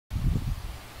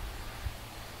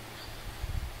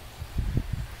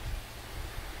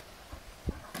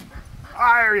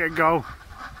There you go.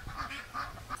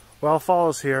 Well, fall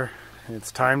is here.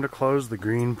 It's time to close the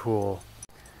green pool.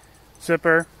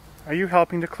 Zipper, are you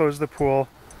helping to close the pool?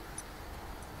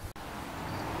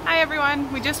 Hi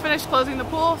everyone, we just finished closing the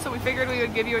pool, so we figured we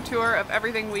would give you a tour of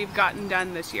everything we've gotten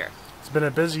done this year. It's been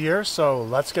a busy year, so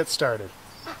let's get started.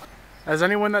 As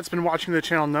anyone that's been watching the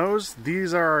channel knows,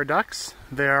 these are our ducks.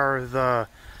 They are the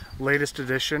latest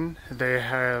addition. They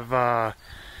have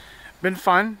been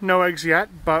fun. No eggs yet,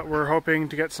 but we're hoping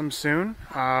to get some soon.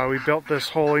 We built this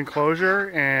whole enclosure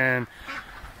in,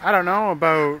 I don't know,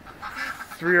 about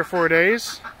 3 or 4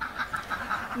 days.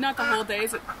 Not the whole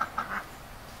days. It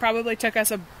probably took us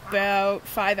about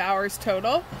 5 hours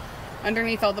total.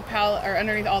 Underneath all the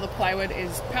plywood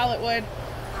is pallet wood.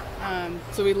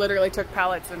 So we literally took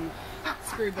pallets and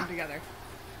screwed them together.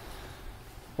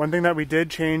 One thing that we did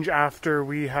change after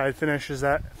we had finished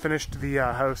the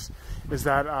house is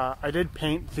that I did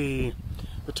paint the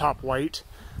top white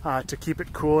to keep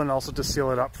it cool and also to seal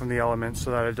it up from the elements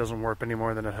so that it doesn't warp any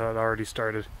more than it had already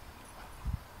started.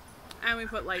 And we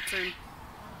put lights in.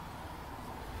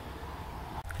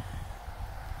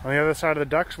 On the other side of the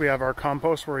ducks, we have our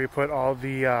compost where we put all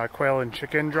the quail and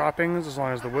chicken droppings, as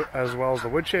well as the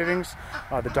wood shavings.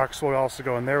 The ducks will also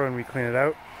go in there when we clean it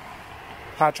out.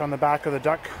 Hatch on the back of the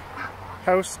duck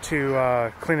house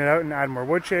to clean it out and add more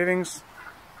wood shavings.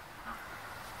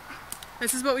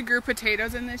 This is what we grew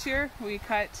potatoes in this year. We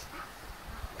cut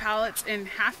pallets in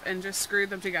half and just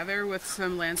screwed them together with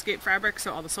some landscape fabric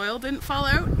so all the soil didn't fall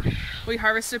out. We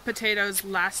harvested potatoes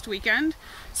last weekend,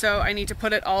 so I need to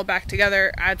put it all back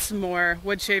together, add some more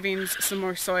wood shavings, some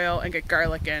more soil, and get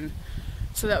garlic in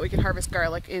so that we can harvest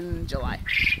garlic in July.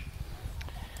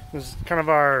 This is kind of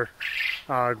our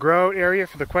grow out area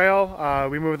for the quail.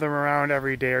 We move them around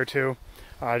every day or two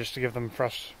just to give them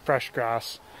fresh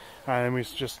grass. And we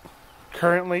just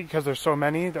currently, because there's so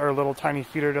many, our little tiny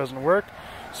feeder doesn't work,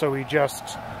 so we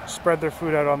just spread their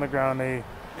food out on the ground. They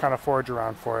kind of forage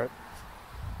around for it.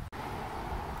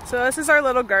 So this is our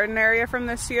little garden area from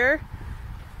this year.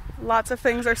 Lots of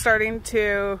things are starting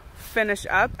to finish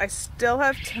up. I still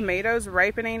have tomatoes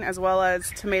ripening as well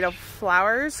as tomato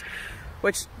flowers,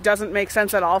 which doesn't make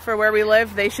sense at all for where we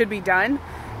live. They should be done,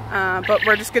 but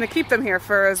we're just going to keep them here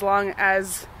for as long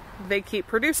as they keep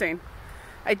producing.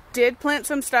 I did plant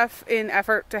some stuff in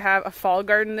effort to have a fall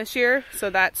garden this year,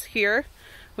 so that's here.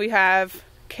 We have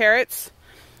carrots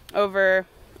over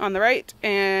on the right,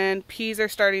 and peas are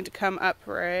starting to come up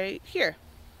right here.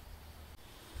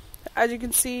 As you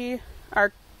can see,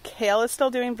 our kale is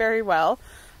still doing very well.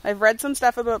 I've read some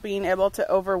stuff about being able to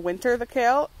overwinter the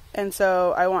kale, and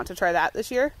so I want to try that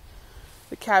this year.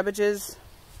 The cabbages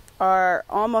are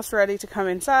almost ready to come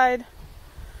inside,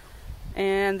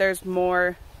 and there's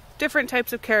more different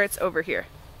types of carrots over here.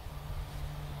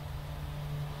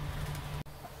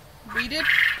 We did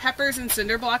peppers and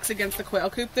cinder blocks against the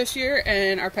quail coop this year,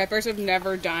 and our peppers have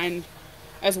never done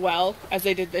as well as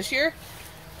they did this year.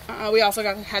 We also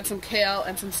had some kale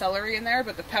and some celery in there,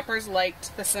 but the peppers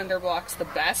liked the cinder blocks the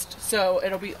best, so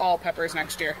it'll be all peppers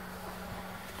next year.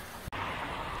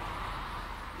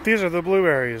 These are the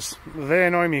blueberries. They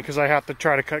annoy me because I have to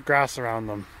try to cut grass around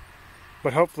them.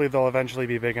 But hopefully they'll eventually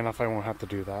be big enough I won't have to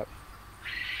do that.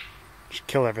 Just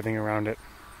kill everything around it.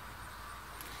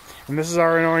 And this is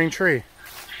our annoying tree.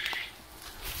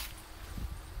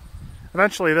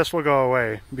 Eventually this will go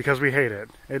away because we hate it.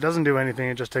 It doesn't do anything,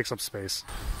 it just takes up space.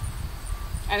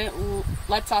 And it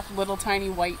lets off little tiny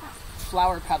white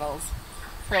flower petals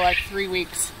for like 3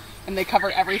 weeks, and they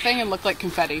cover everything and look like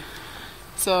confetti.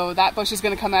 So that bush is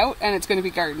going to come out and it's going to be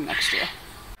garden next year.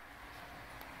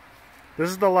 This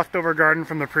is the leftover garden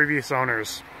from the previous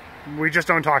owners. We just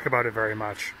don't talk about it very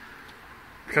much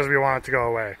because we want it to go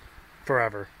away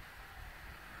forever.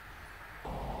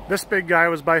 This big guy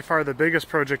was by far the biggest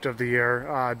project of the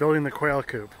year, building the quail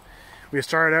coop. We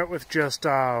started out with just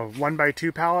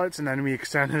 1x2 pallets, and then we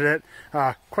extended it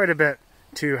quite a bit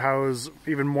to house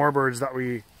even more birds that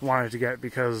we wanted to get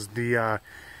because the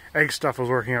egg stuff was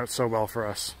working out so well for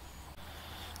us.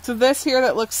 So this here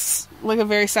that looks like a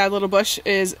very sad little bush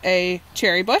is a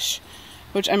cherry bush,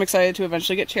 which I'm excited to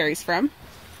eventually get cherries from.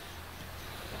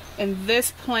 And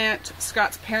this plant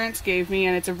Scott's parents gave me,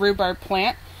 and it's a rhubarb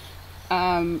plant.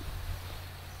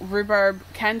 Rhubarb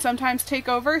can sometimes take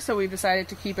over, so we decided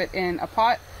to keep it in a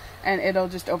pot, and it'll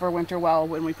just overwinter well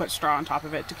when we put straw on top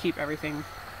of it to keep everything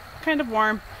kind of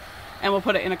warm, and we'll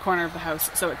put it in a corner of the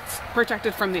house so it's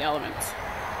protected from the elements.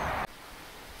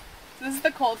 This is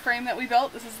the cold frame that we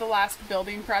built. This is the last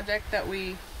building project that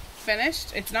we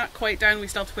finished. It's not quite done, we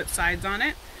still have to put sides on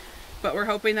it, but we're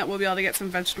hoping that we'll be able to get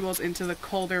some vegetables into the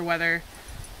colder weather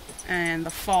and the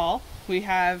fall. We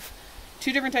have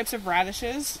 2 different types of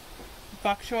radishes,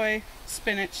 bok choy,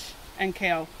 spinach, and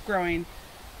kale growing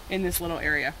in this little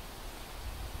area.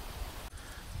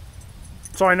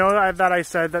 So I know that I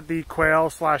said that the quail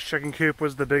 / chicken coop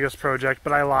was the biggest project,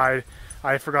 but I lied.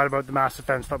 I forgot about the massive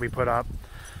fence that we put up.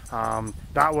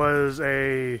 That was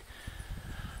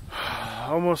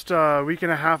almost a week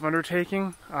and a half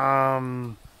undertaking,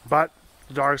 but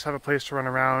the dogs have a place to run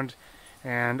around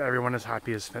and everyone is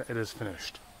happy it is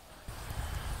finished.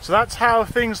 So that's how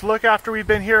things look after we've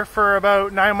been here for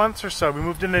about 9 months or so. We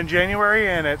moved in January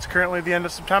and it's currently the end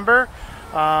of September.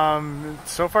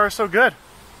 So far so good.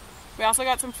 We also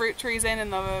got some fruit trees in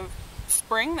the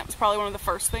spring. That was probably one of the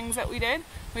first things that we did.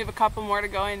 We have a couple more to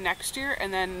go in next year,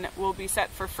 and then we'll be set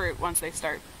for fruit once they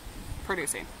start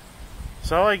producing.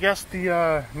 So I guess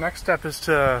the next step is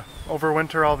to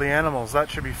overwinter all the animals. That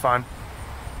should be fun.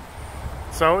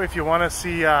 So if you want to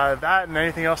see that and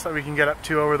anything else that we can get up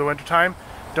to over the winter time,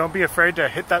 don't be afraid to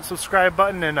hit that subscribe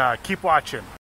button and keep watching.